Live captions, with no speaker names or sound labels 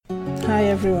Hi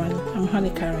everyone, I'm Honey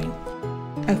Karen,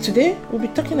 and today we'll be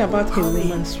talking about a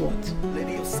woman's worth.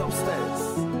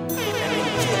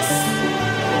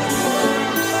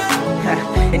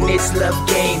 In this love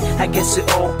game, I guess it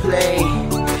all play.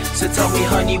 So tell me,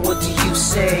 honey, what do you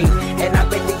say? And I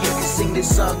bet that you can sing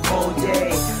this song all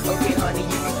day. Okay, honey, you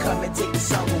can come and take the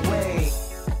song away.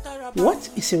 What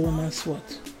is a woman's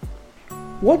worth?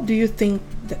 What do you think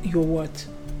that you're worth?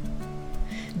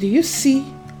 Do you see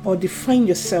or define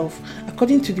yourself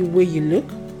according to the way you look?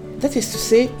 That is to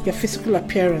say, your physical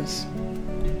appearance.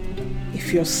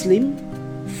 If you're slim,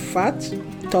 fat,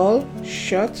 tall,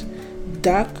 short,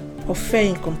 dark, or fair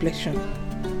in complexion.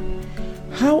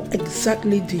 How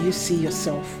exactly do you see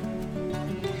yourself?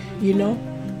 You know,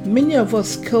 many of us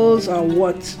scales our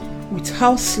worth with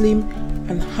how slim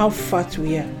and how fat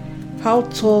we are, how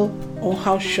tall or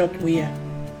how short we are.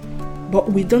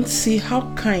 But we don't see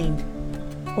how kind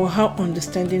or how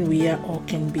understanding we are or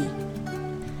can be.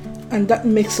 And that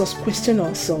makes us question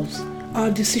ourselves, our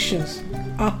decisions,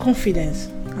 our confidence,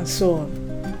 and so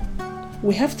on.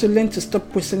 We have to learn to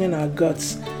stop questioning our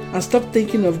guts and stop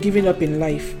thinking of giving up in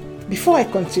life. Before I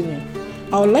continue,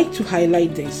 I would like to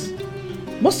highlight this.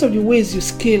 Most of the ways you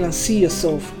scale and see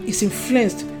yourself is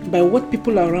influenced by what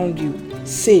people around you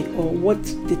say or what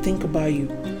they think about you.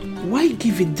 Why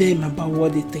give a damn about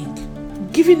what they think?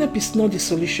 Giving up is not the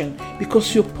solution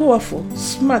because you're powerful,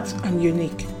 smart, and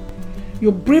unique.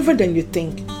 You're braver than you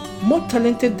think, more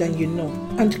talented than you know,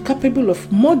 and capable of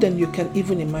more than you can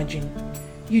even imagine.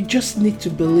 You just need to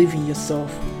believe in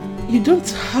yourself. You don't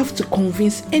have to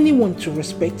convince anyone to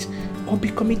respect or be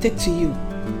committed to you.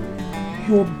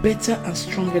 You are better and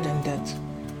stronger than that.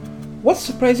 What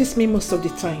surprises me most of the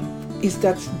time is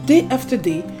that day after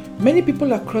day, many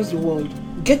people across the world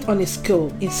get on a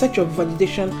scale in search of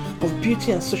validation of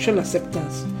beauty and social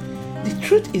acceptance. The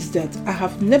truth is that I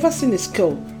have never seen a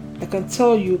scale that can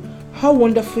tell you how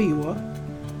wonderful you are,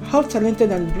 how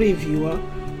talented and brave you are,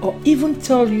 or even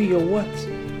tell you your worth.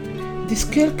 The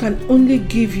scale can only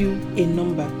give you a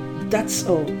number, that's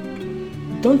all.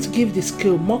 Don't give the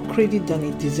scale more credit than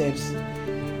it deserves.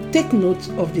 Take note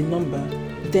of the number,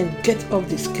 then get off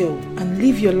the scale and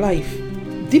live your life.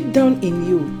 Deep down in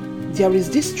you, there is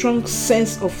this strong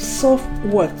sense of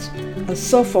self-worth and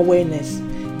self-awareness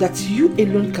that you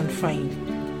alone can find.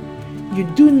 You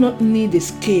do not need a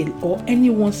scale or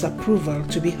anyone's approval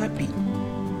to be happy.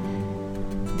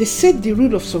 They said the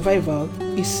rule of survival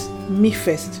is me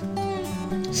first.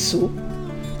 So,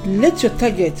 let your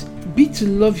target be to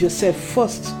love yourself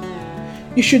first.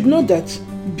 You should know that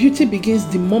beauty begins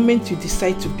the moment you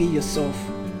decide to be yourself.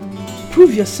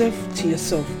 Prove yourself to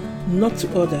yourself, not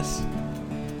to others.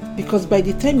 Because by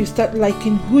the time you start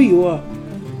liking who you are,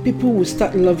 people will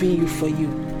start loving you for you.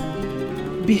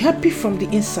 Be happy from the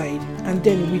inside, and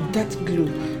then with that glow,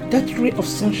 that ray of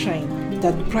sunshine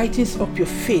that brightens up your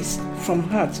face from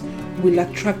heart will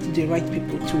attract the right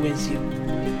people towards you.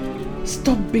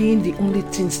 Stop being the only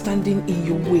thing standing in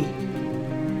your way.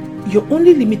 Your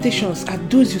only limitations are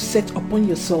those you set upon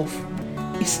yourself.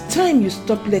 It's time you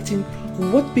stop letting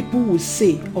what people will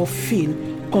say or feel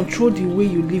control the way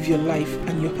you live your life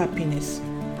and your happiness.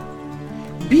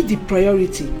 Be the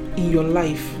priority in your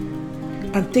life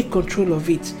and take control of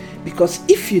it, because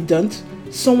if you don't,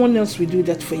 someone else will do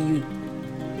that for you.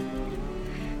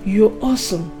 You're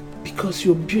awesome because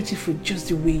you're beautiful just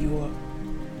the way you are.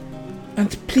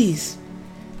 And please,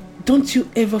 don't you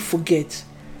ever forget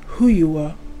who you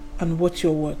are and what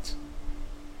you're worth.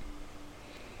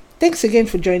 Thanks again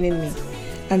for joining me.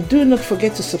 And do not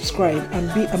forget to subscribe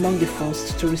and be among the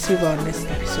first to receive our next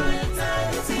episode.